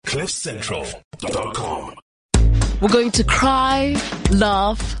CliffCentral.com. We're going to cry,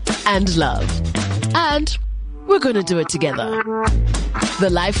 laugh, and love. And we're going to do it together. The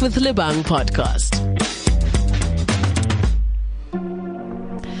Life with Lebang podcast.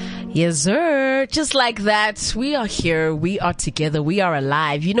 Yes, sir. Just like that, we are here. We are together. We are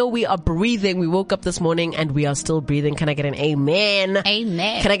alive. You know, we are breathing. We woke up this morning and we are still breathing. Can I get an amen?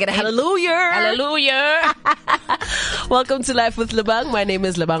 Amen. Can I get a hallelujah? Hallelujah. Welcome to Life with Lebang. My name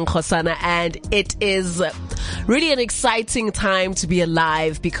is Lebang Khosana, and it is really an exciting time to be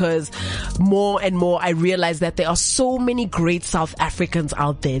alive because more and more I realize that there are so many great South Africans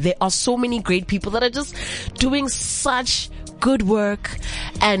out there. There are so many great people that are just doing such good work.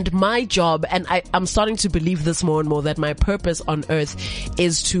 And my job, and I'm starting to believe this more and more, that my purpose on earth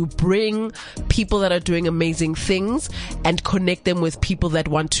is to bring people that are doing amazing things and connect them with people that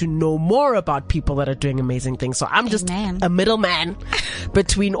want to know more about people that are doing amazing things. So I'm just a middleman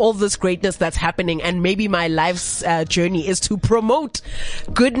between all this greatness that's happening, and maybe my life's journey is to promote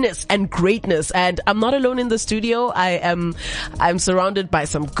goodness and greatness. And I'm not alone in the studio. I'm surrounded by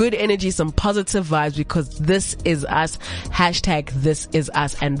some good energy, some positive vibes, because this is us. Hashtag this is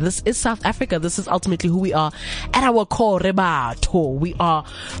us, and this is South Africa. This is ultimately who we are at our core. Rebato. We are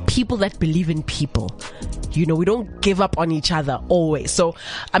people that believe in people. You know, we don't give up on each other always. So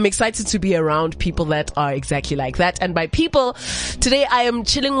I'm excited to be around people that are exactly like that. And by people, today I am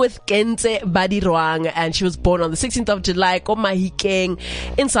chilling with Kentse Badirwang, and she was born on the 16th of July, Komahikeng,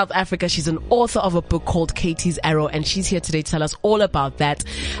 in South Africa. She's an author of a book called Katie's Arrow, and she's here today to tell us all about that.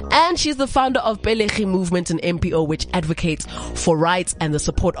 And she's the founder of Pelechi Movement, an NPO which advocates for rights and the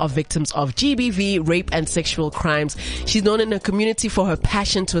support of victims of GBV, rape and sexual crimes. She's known in her community for her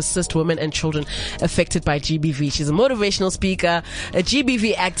passion to assist women and children affected by GBV. She's a motivational speaker, a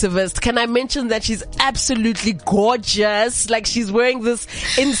GBV activist. Can I mention that she's absolutely gorgeous? Like, she's wearing this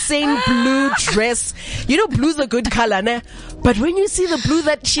insane blue dress. You know, blue's a good color, ne? But when you see the blue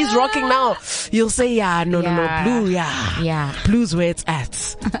that she's rocking now, you'll say, no, blue, yeah. Blue's where it's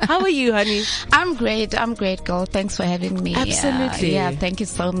at. How are you, honey? I'm great, girl. Thanks for having me. Absolutely. Yeah, thank you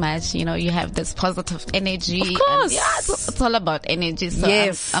so much. You know, you have this positive energy. Of course. And it's all about energy. So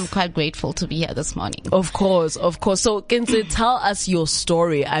yes. I'm quite grateful to be here this morning. Of course. So, Kentse, tell us your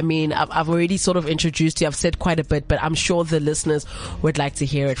story. I mean, I've already sort of introduced you. I've said quite a bit, but I'm sure the listeners would like to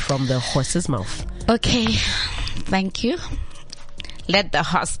hear it from the horse's mouth. Okay. Thank you. Let the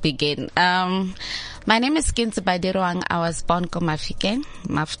horse begin. My name is Kentse Badirwang. I was born Komafike,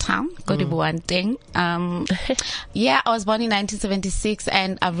 Maftown, Kodibuanteng. I was born in 1976,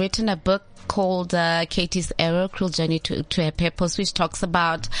 and I've written a book called Katie's Arrow, Cruel Journey to Her Purpose, which talks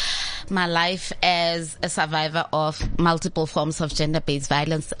about my life as a survivor of multiple forms of gender-based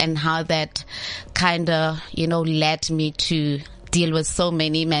violence and how that kind of, led me to deal with so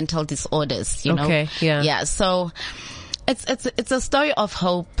many mental disorders, you know. Okay, yeah. Yeah, so it's a story of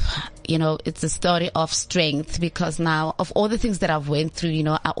hope, it's a story of strength, because now of all the things that I've went through,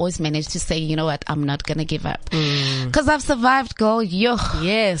 I always manage to say, you know what, I'm not going to give up. Cause I've survived, girl.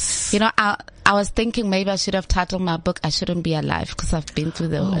 Yes. I was thinking maybe I should have titled my book, I Shouldn't Be Alive, because I've been through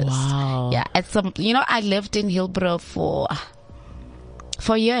the worst. Wow. Yeah. I lived in Hillbrow for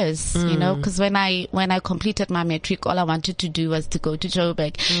years, because when I completed my matric, all I wanted to do was to go to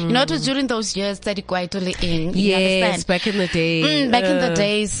Joburg. It was during those years that it quite in. Yes, back in the day. Back in the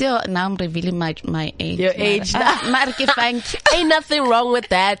days. Now I'm revealing my age. Your age. Ain't nothing wrong with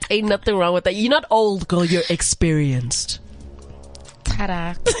that. You're not old, girl. You're experienced.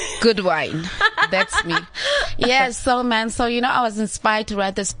 Ta-da. Good wine. That's me. Yeah, so I was inspired to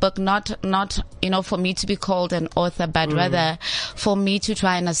write this book, not for me to be called an author, but rather for me to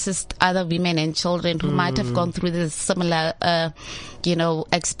try and assist other women and children who might have gone through the similar,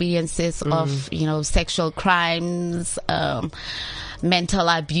 experiences of, sexual crimes, mental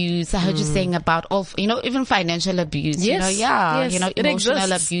abuse. I heard you saying about even financial abuse, yes,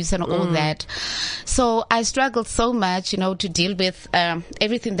 emotional abuse and all that. So I struggled so much, to deal with,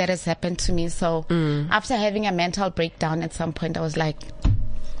 everything that has happened to me. So after having a mental breakdown at some point, I was like,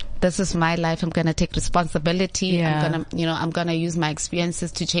 this is my life. I'm going to take responsibility. Yeah. I'm going to use my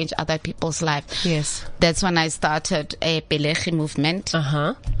experiences to change other people's lives. Yes. That's when I started a Pelechi movement.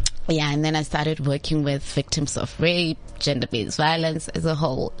 Yeah, and then I started working with victims of rape, gender-based violence as a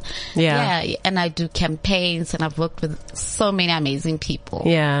whole. Yeah. Yeah, and I do campaigns, and I've worked with so many amazing people.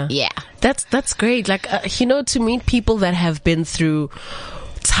 Yeah. Yeah. That's great. Like, to meet people that have been through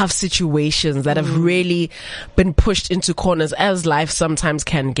tough situations that have really been pushed into corners, as life sometimes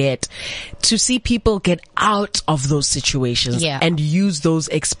can get, to see people get out of those situations and use those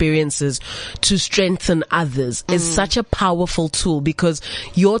experiences to strengthen others is such a powerful tool, because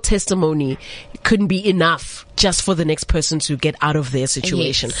your testimony couldn't be enough just for the next person to get out of their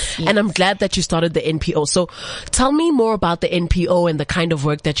situation. Yes. And I'm glad that you started the NPO. So tell me more about the NPO and the kind of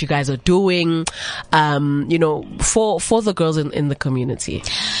work that you guys are doing, for the girls in the community.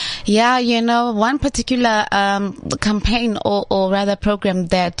 Yeah, one particular campaign or rather program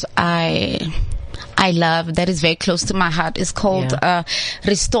that I love, that is very close to my heart, is called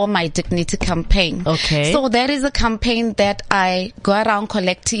Restore My Dignity campaign. Okay. So that is a campaign that I go around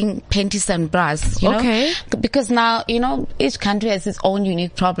collecting panties and bras, you know? Because now, each country has its own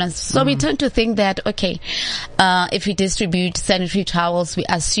unique problems. So we tend to think that, if we distribute sanitary towels, we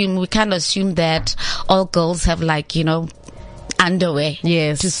can't assume that all girls have underwear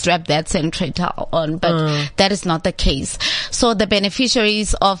to strap that sanitary towel on, but that is not the case. So the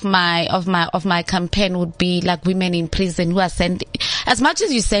beneficiaries of my campaign would be like women in prison who are sent, as much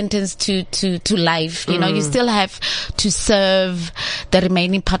as you sentenced to life, you still have to serve the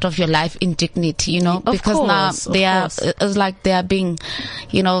remaining part of your life in dignity, because now they are, it's like they are being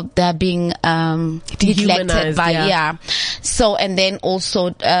neglected by, So, and then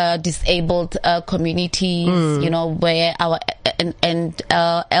also, disabled, communities, where our, and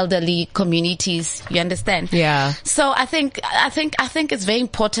elderly communities, you understand? Yeah. So I think it's very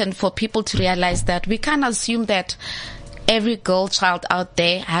important for people to realize that we can't assume that every girl child out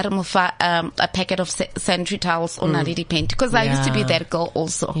there had a packet of sanitary towels on a lady paint, because I used to be that girl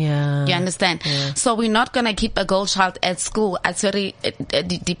also. Yeah. You understand? Yeah. So we're not gonna keep a girl child at school. It's very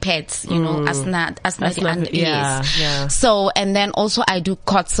it depends, as not yeah. So, and then also I do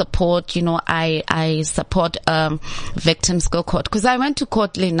court support. I support victims go court, because I went to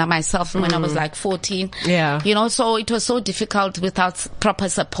court, Linda, myself when I was like 14. Yeah. So it was so difficult without proper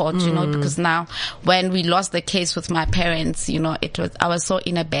support. Because now when we lost the case with my parents, I was so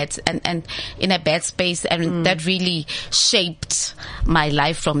in a bad and in a bad space, and that really shaped my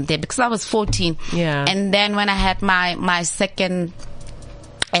life from there, because I was 14. Yeah. And then when I had my second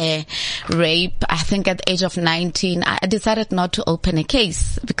rape, I think at the age of 19, I decided not to open a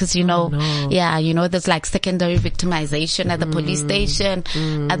case, because there's like secondary victimization at the police station,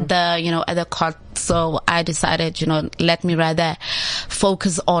 at the court. So I decided, let me rather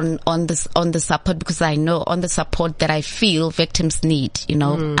focus on the support, because I know on the support that I feel victims need,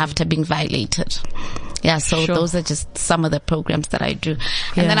 after being violated. Yeah, so those are just some of the programs that I do.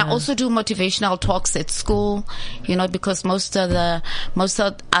 And then I also do motivational talks at school, because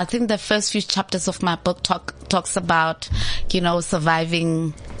I think the first few chapters of my book talks about,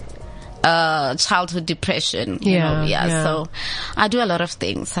 surviving childhood depression. So I do a lot of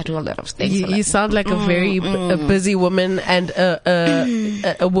things. You sound like a very a busy woman, and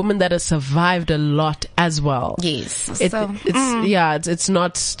a woman that has survived a lot as well. Yes. It's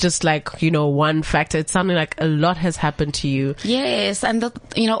not just like, one factor. It's something like a lot has happened to you. Yes. And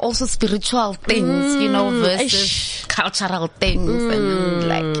also spiritual things, versus cultural things, and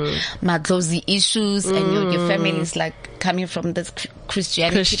like madlozi issues, and your family is like coming from this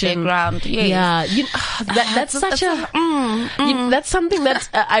Christianity background. Yes. That's such that's something that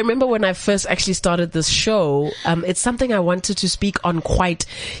I remember when I first actually started this show. It's something I wanted to speak on quite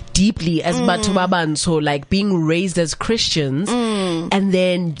deeply as Batubaban. So like being raised as Christians, and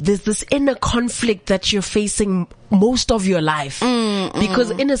then there's this inner conflict that you're facing most of your life,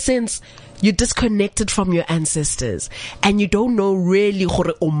 because in a sense, you're disconnected from your ancestors, and you don't know really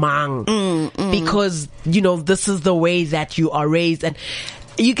gore omang, because this is the way that you are raised. And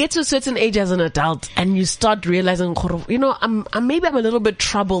you get to a certain age as an adult, and you start realizing, maybe I'm a little bit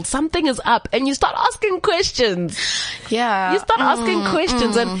troubled. Something is up, and you start asking questions. Yeah. You start asking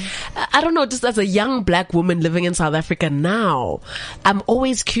questions, and I don't know, just as a young black woman living in South Africa now, I'm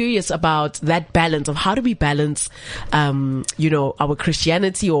always curious about that balance of how do we balance, our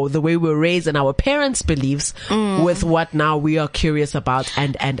Christianity or the way we're raised and our parents' beliefs with what now we are curious about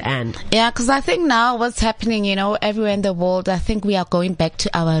and. Yeah, because I think now what's happening, everywhere in the world, I think we are going back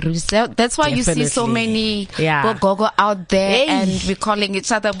to our roots. That's why you see so many gogo out there, and we're calling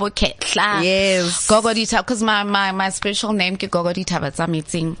each other Boketla. Yes. Gogo Dita, because my special name is Gogo Dita, but I'm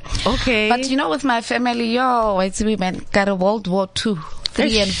eating. Okay. But with my family, it's we got a World War II.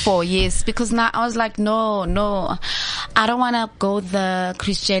 3 and 4 years, because now I was like, no, I don't want to go the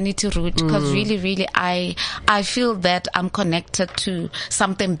Christianity route, because really I feel that I'm connected to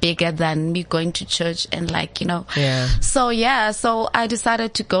something bigger than me going to church and like, so I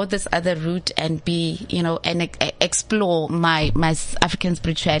decided to go this other route and be, and explore my African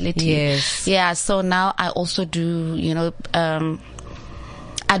spirituality. Yes. Yeah. So now I also do,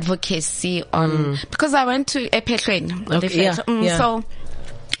 advocacy on, because I went to Ephetweni. Okay, So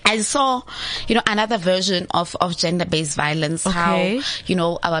I saw, another version of gender-based violence, how,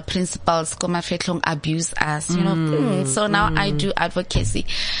 our principals, Komafetlong, abuse us, So now I do advocacy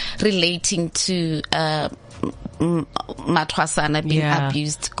relating to, Mathwasana being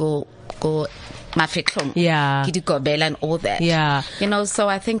abused, go Mafetlong, Kidikobela and all that. Yeah. So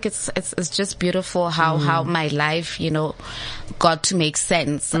I think it's just beautiful how my life, got to make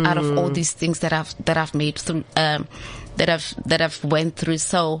sense out of all these things that I've made through, that I've went through.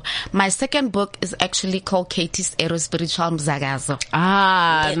 So my second book is actually called Katie's Arrow Spiritual Mzagazo.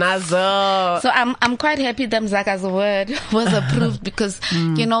 Nazo. So I'm quite happy that Mzagazo word was approved, because,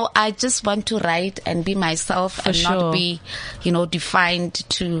 I just want to write and be myself and not be, defined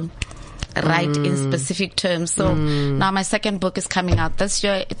to write in specific terms. So now my second book is coming out this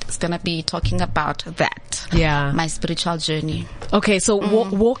year. It's going to be talking about that. Yeah. My spiritual journey. Okay. So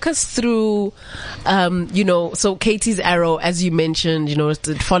walk us through, so Katie's Arrow, as you mentioned,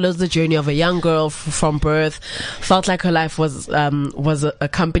 it follows the journey of a young girl from birth, felt like her life was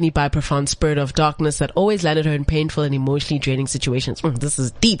accompanied by a profound spirit of darkness that always landed her in painful and emotionally draining situations. This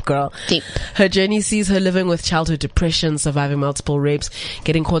is deep, girl. Deep. Her journey sees her living with childhood depression, surviving multiple rapes,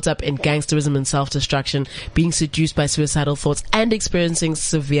 getting caught up in gangsterism and self-destruction, being seduced by suicidal thoughts, and experiencing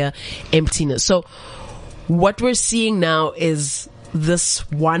severe emptiness. So what we're seeing now is this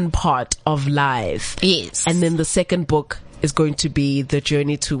one part of life. Yes. And then the second book is going to be the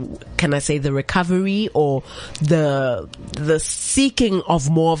journey to, can I say, the recovery or the seeking of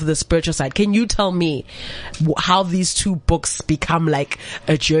more of the spiritual side. Can you tell me how these two books become like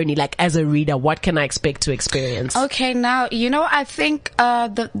a journey? Like, as a reader, what can I expect to experience? Okay, now, I think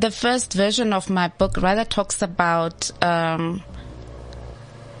the first version of my book rather talks about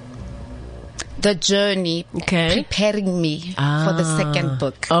the journey preparing me for the second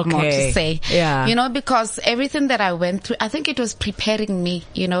book. More to say. Yeah. Because everything that I went through, I think it was preparing me,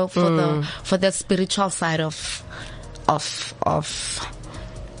 for the spiritual side of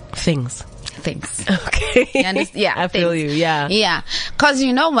things. Okay. Yeah. I feel you. Yeah. Yeah. Cause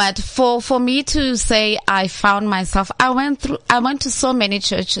you know what? For me to say I found myself, I went to so many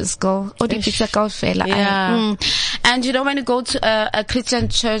churches, girl. Yeah. And when you go to a Christian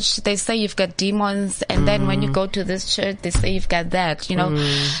church, they say you've got demons. And then when you go to this church, they say you've got that,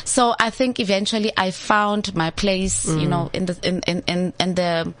 So I think eventually I found my place, in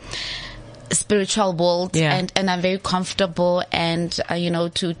the spiritual world, and I'm very comfortable, and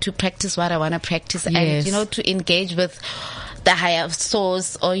to practice what I want to practice, and to engage with the higher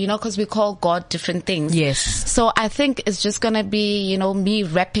source, or because we call God different things. Yes. So I think it's just gonna be me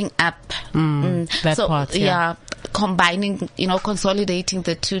wrapping up that part. Yeah. Combining, consolidating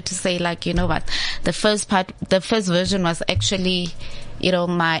the two to say, like, what, the first version was actually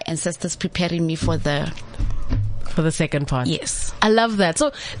my ancestors preparing me for the second part. Yes. I love that.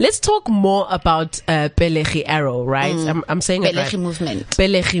 So let's talk more about Pelegi Arrow, right? I'm saying it right.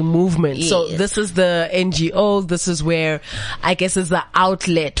 Pelegi Movement. Yes. So this is the NGO. This is where, I guess, is the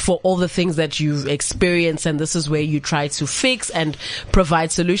outlet for all the things that you've experienced, and this is where you try to fix and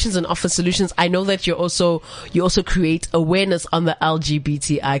provide solutions and offer solutions. I know that you also create awareness on the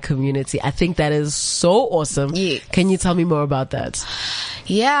LGBTI community. I think that is so awesome. Yeah. Can you tell me more about that?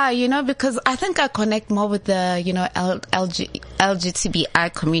 Yeah, because I think I connect more with the,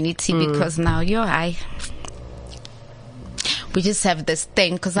 LGBTI community, because now we just have this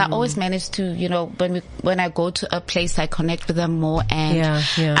thing, because I always manage to, when I go to a place, I connect with them more, and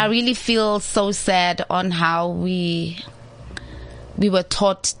I really feel so sad on how we were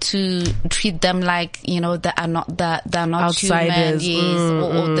taught to treat them like, they are not outsiders. Human,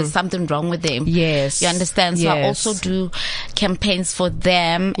 or there's something wrong with them. Yes. You understand? So I also do campaigns for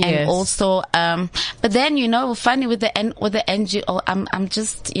them, and also, but then, funny with the NGO, I'm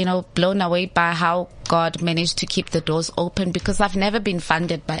just, blown away by how God managed to keep the doors open, because I've never been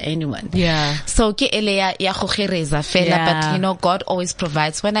funded by anyone. Yeah. So, but God always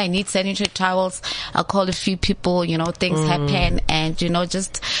provides. When I need sanitary towels, I'll call a few people, things happen, and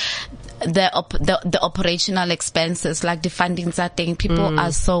just the operational expenses, like the fundings are thing. People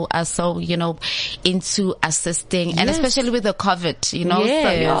are so, into assisting, and especially with the COVID,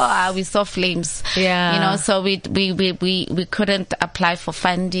 so we saw flames, so we couldn't apply for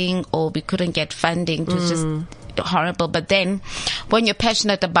funding, or we couldn't get funding. It was just horrible. But then when you're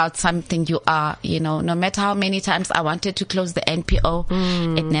passionate about something, you are, no matter how many times I wanted to close the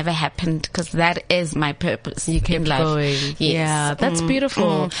NPO, it never happened, because that is my purpose. You kept going. Yes. Yeah, that's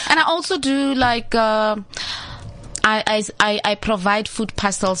beautiful. And I also do I provide food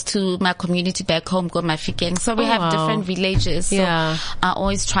parcels to my community back home, Mafikeng. So we have different villages. So I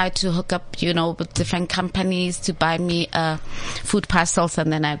always try to hook up, with different companies to buy me food parcels,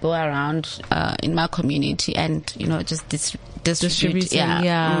 and then I go around in my community and just distribute. And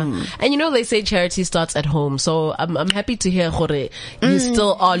they say charity starts at home. So I'm happy to hear, Jorge, you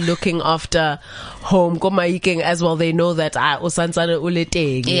still are looking after home, as well. They know that usansana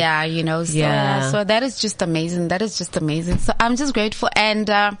uleteng. So that is just amazing. So I'm just grateful, and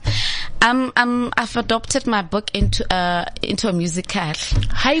I've adopted my book into a musical.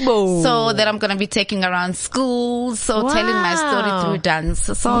 Haibo. So that I'm gonna be taking around schools, telling my story through dance.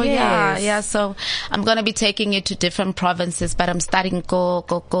 So so I'm gonna be taking it to different provinces, but I'm starting go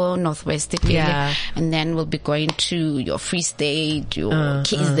Northwest, and then we'll be going to your Free State, your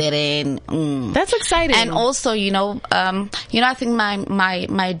KZN. That's exciting. And also, I think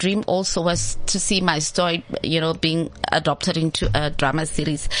my dream also was to see my story, being adopted into a drama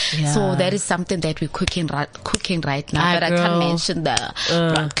series. So that is something that we're cooking right now, but I can't mention the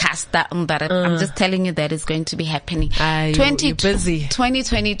broadcaster. But I'm just telling you that it's going to be happening. You're busy.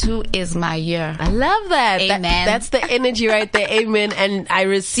 2022 is my year. I love that. Amen. That's the energy right there. Amen. And I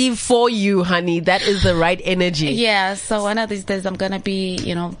receive for you, honey. That is the right energy. Yeah. So one of these days I'm gonna be,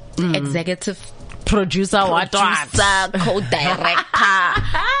 executive producer, co-director.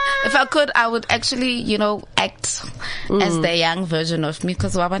 If I could, I would actually, act as the young version of me,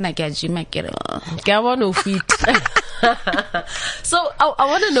 because wabana get you make it. So I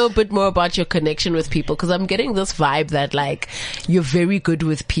want to know a bit more about your connection with people, because I'm getting this vibe that you're very good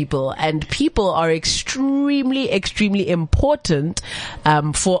with people, and people are extremely, extremely important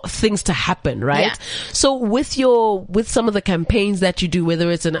for things to happen, right? Yeah. So with some of the campaigns that you do, whether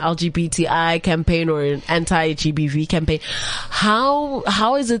it's an LGBTI campaign or an anti-GBV campaign,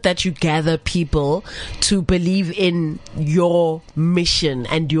 how is it that you gather people to believe in your mission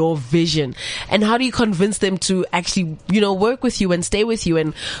and your vision, and how do you convince them to actually work with you and stay with you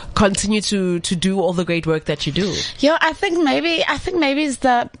and continue to do all the great work that you do? I think maybe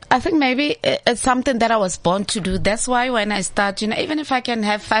it's something that I was born to do. That's why when I start, even if I can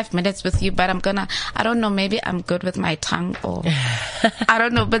have 5 minutes with you, but I don't know, maybe I'm good with my tongue, or I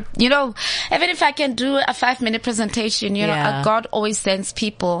don't know, but even if I can do a 5-minute presentation, God always sends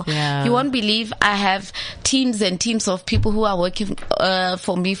people. You won't believe I have teams and teams of people who are working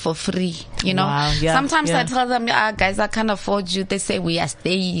for me for free. Sometimes I tell them, guys, I can't afford you. They say we are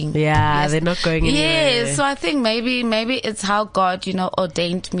staying. They're not going anywhere. So I think maybe it's how God,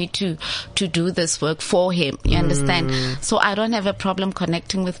 ordained me to do this work for Him. You understand? So I don't have a problem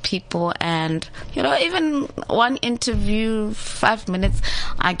connecting with people, and even one interview, 5 minutes,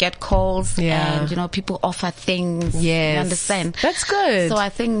 I get calls, and people offer things. Yes. You understand? That's good. So I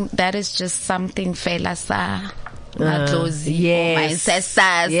think that is just something felasa. My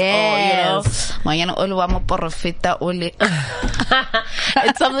ancestors,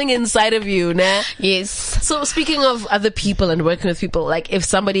 it's something inside of you, nah? Yes. So speaking of other people and working with people, if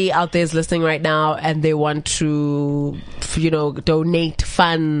somebody out there is listening right now and they want to, donate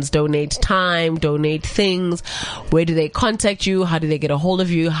funds, donate time, donate things, where do they contact you? How do they get a hold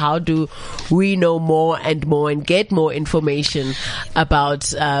of you? How do we know more and get more information about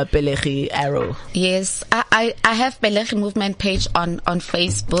Belegi Arrow? Yes, I have Belegi Movement page on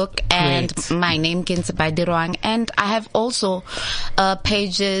Facebook, and my name Kinse by Diroang, and I have also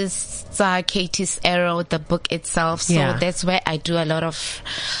pages Katie's Arrow, the book itself. So that's where I do a lot of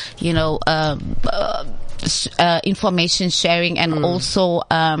information sharing, and also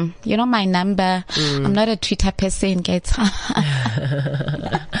my number. I'm not a Twitter person, guys.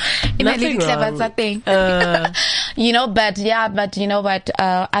 Nothing wrong. But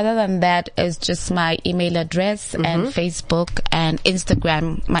other than that, it's just my email address and Facebook and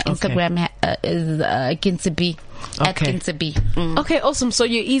Instagram. My Instagram is Kinsebi. At Kinsebi. Okay, awesome. So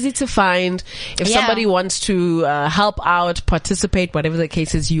you're easy to find. If somebody wants to help out, participate, whatever the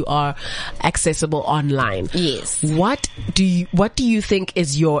case is, you are accessible online. Yes. What do you think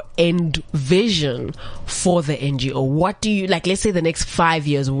is your end vision for the NGO? What do you let's say the next 5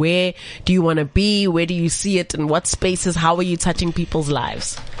 years, where do you want to be? Where do you see it? In what spaces? How are you touching people's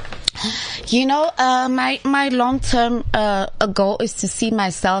lives? You know, my long-term goal is to see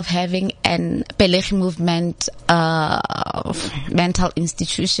myself having an Pelegi movement mental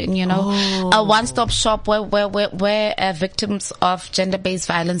institution, you know, a one-stop shop where victims of gender-based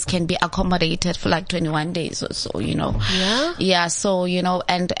violence can be accommodated for like 21 days or so, you know. Yeah, so, you know,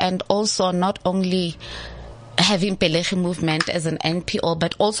 and also not only having Pelegi movement as an NPO,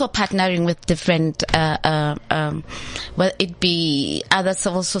 but also partnering with different, whether it be other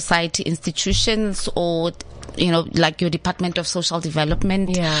civil society institutions or, you know, like your Department of Social Development.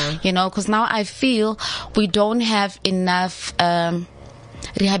 You know, because now I feel we don't have enough,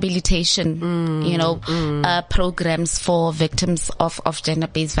 rehabilitation, you know, programs for victims of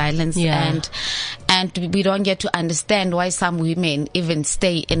gender-based violence, and we don't get to understand why some women even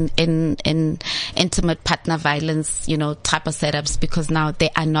stay in intimate partner violence, you know, type of setups, because now they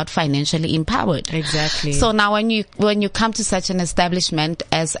are not financially empowered. Exactly. So now when you come to such an establishment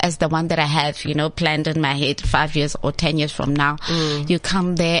as the one that I have, you know, planned in my head 5 years or 10 years from now, you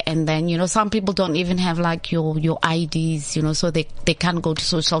come there and then, you know, some people don't even have like your IDs, you know, so they can't go to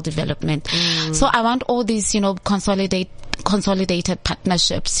social development. So I want all these, you know, consolidated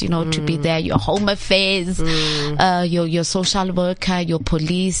partnerships, you know, to be there, your home affairs, your social worker, your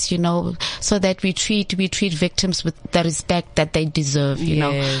police, you know, so that we treat victims with the respect that they deserve, you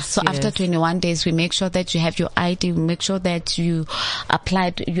know. So after 21 days, we make sure that you have your ID, we make sure that you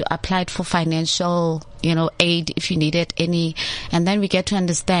applied for financial, you know, aid if you needed any, and then we get to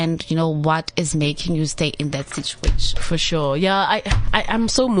understand, you know, what is making you stay in that situation. For sure. Yeah, I'm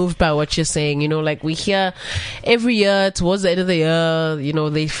so moved by what you're saying. You know, like we hear every year towards the end of the year, you know,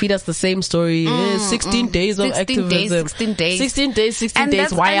 they feed us the same story. 16 days of activism. 16 days. 16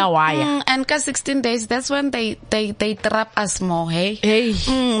 days. Why? And cause 16 days, that's when they trap us more, hey?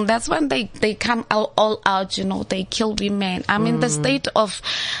 That's when they come all out, you know, they kill women. I mean, the state of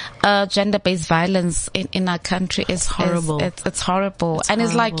gender-based violence in our country is horrible. It's horrible.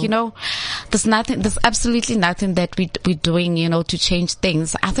 It's like, you know, there's absolutely nothing that we're doing, you know, to change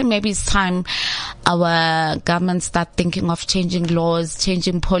things. I think maybe it's time our government start thinking of changing laws,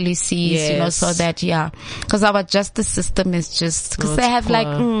 changing policies, you know, so that, because our justice system is just, because they have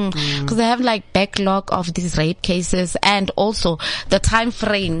like backlog of these rape cases, and also the time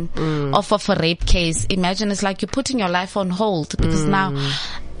frame of a rape case. Imagine it's like you're putting your life on hold, because now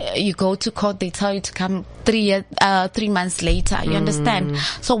you go to court, they tell you to come 3 months later. You understand?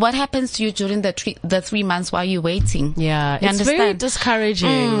 So what happens to you during the 3 months while you're waiting? Yeah, it's very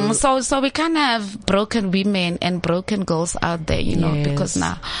discouraging. So we can't have broken women and broken girls out there, you know, because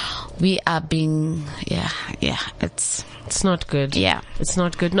now we are being, it's not good. Yeah. It's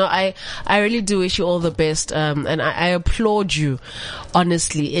not good. No, I really do wish you all the best. And I applaud you,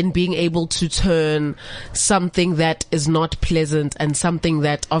 honestly, in being able to turn something that is not pleasant and something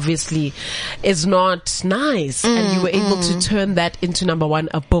that obviously is not nice. And you were able to turn that into, number one,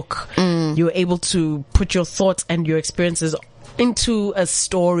 a book. You were able to put your thoughts and your experiences into a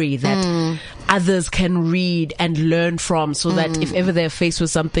story that others can read and learn from, so that if ever they're faced with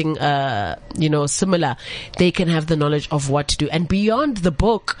something, you know, similar, they can have the knowledge of what to do. And beyond the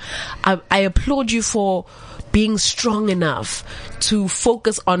book, I applaud you for being strong enough to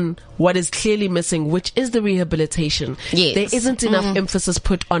focus on what is clearly missing, which is the rehabilitation. There isn't enough emphasis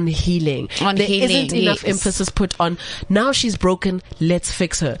put on healing. Isn't enough emphasis put on, now she's broken, let's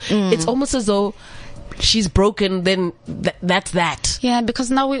fix her. It's almost as though she's broken, then that's that. Yeah, because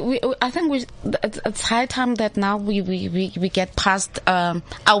now I think it's high time that now we get past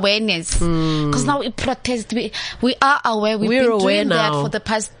awareness. Because now we protest. We are aware. We're been doing that for the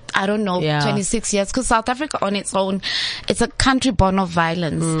past, I don't know, 26 years. Because South Africa on its own, it's a country born of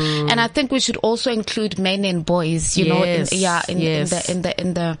violence. And I think we should also include men and boys, you know, in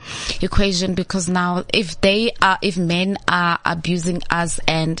the equation, because now if men are abusing us,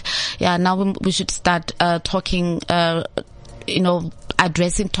 and now we should start talking, you know,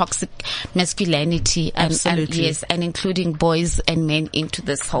 addressing toxic masculinity and including boys and men into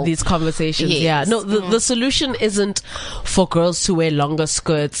these conversations. The solution isn't for girls to wear longer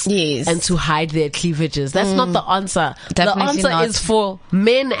skirts and to hide their cleavages. That's not the answer. Definitely the answer is for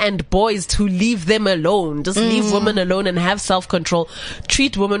men and boys to leave them alone. Just leave women alone and have self-control.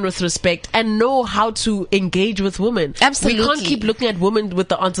 Treat women with respect and know how to engage with women. Absolutely. We can't keep looking at women with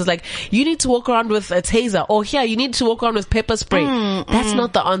the answers like, you need to walk around with a taser, or here, you need to walk around with pepper spray. That's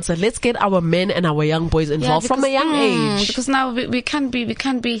not the answer. Let's get our men and our young boys involved from a young age. Because now we can't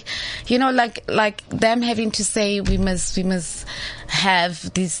be, you know, like them having to say we must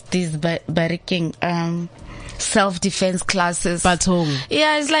have these barricking, self-defense classes. Batong.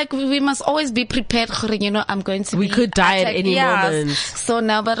 Yeah, it's like we must always be prepared. You know, I'm going to. We could die at any moment. So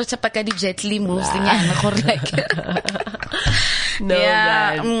now, but Jet Li moves. Like. No,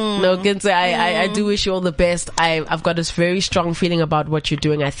 yeah. man. No, Ginze, I do wish you all the best. I've got this very strong feeling about what you're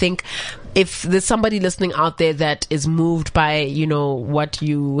doing. I think if there's somebody listening out there that is moved by, you know, what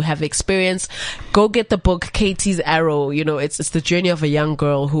you have experienced, go get the book, Katie's Arrow. You know, it's the journey of a young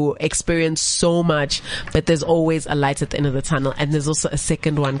girl who experienced so much, but there's always a light at the end of the tunnel. And there's also a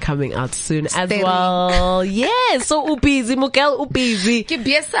second one coming out soon as well. Yeah, so Upizi, Mukel Upizi.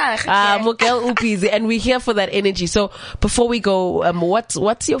 Mukel Upizi. And we're here for that energy. So before we go,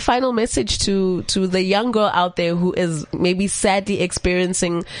 what's your final message to the young girl out there who is maybe sadly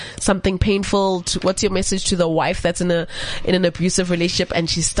experiencing something painful? What's your message to the wife that's in an abusive relationship and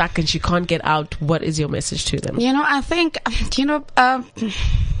she's stuck and she can't get out? What is your message to them? You know, I think, you know,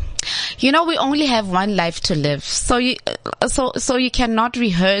 we only have one life to live. So you cannot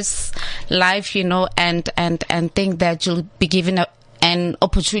rehearse life, you know, and think that you'll be given an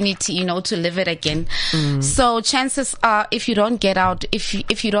opportunity, you know, to live it again. So chances are, if you don't get out,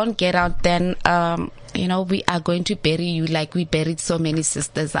 if you don't get out, then, you know, we are going to bury you like we buried so many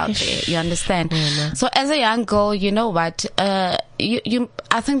sisters out there. You understand? Yeah, so as a young girl, you know what, I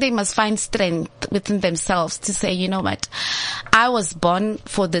think they must find strength within themselves to say, you know what, I was born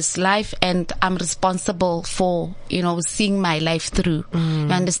for this life and I'm responsible for, you know, seeing my life through. You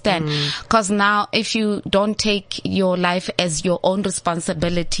understand? Because now if you don't take your life as your own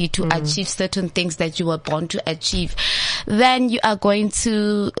responsibility to achieve certain things that you were born to achieve, then you are going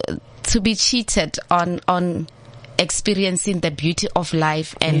to be cheated on experiencing the beauty of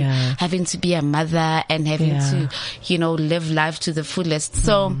life and having to be a mother and having to, you know, live life to the fullest.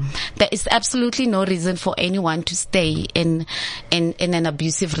 So there is absolutely no reason for anyone to stay in an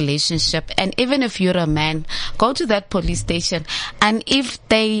abusive relationship. And even if you're a man, go to that police station, and if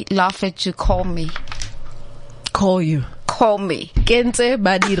they laugh at you, call me. Call you. Call me. Ginze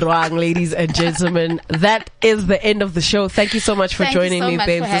Badirwang, ladies and gentlemen. That is the end of the show. Thank you so much for joining me,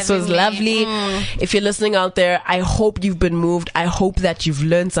 babes. This was lovely. If you're listening out there, I hope you've been moved. I hope that you've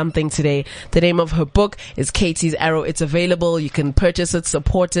learned something today. The name of her book is Katie's Arrow. It's available. You can purchase it,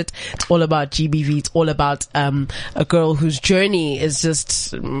 support it. It's all about GBV. It's all about a girl whose journey is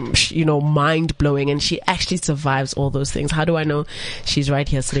just, you know, mind-blowing, and she actually survives all those things. How do I know? She's right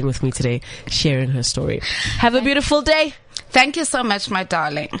here sitting with me today, sharing her story. Have a beautiful day. Thank you so much, my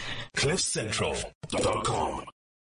darling. CliffCentral.com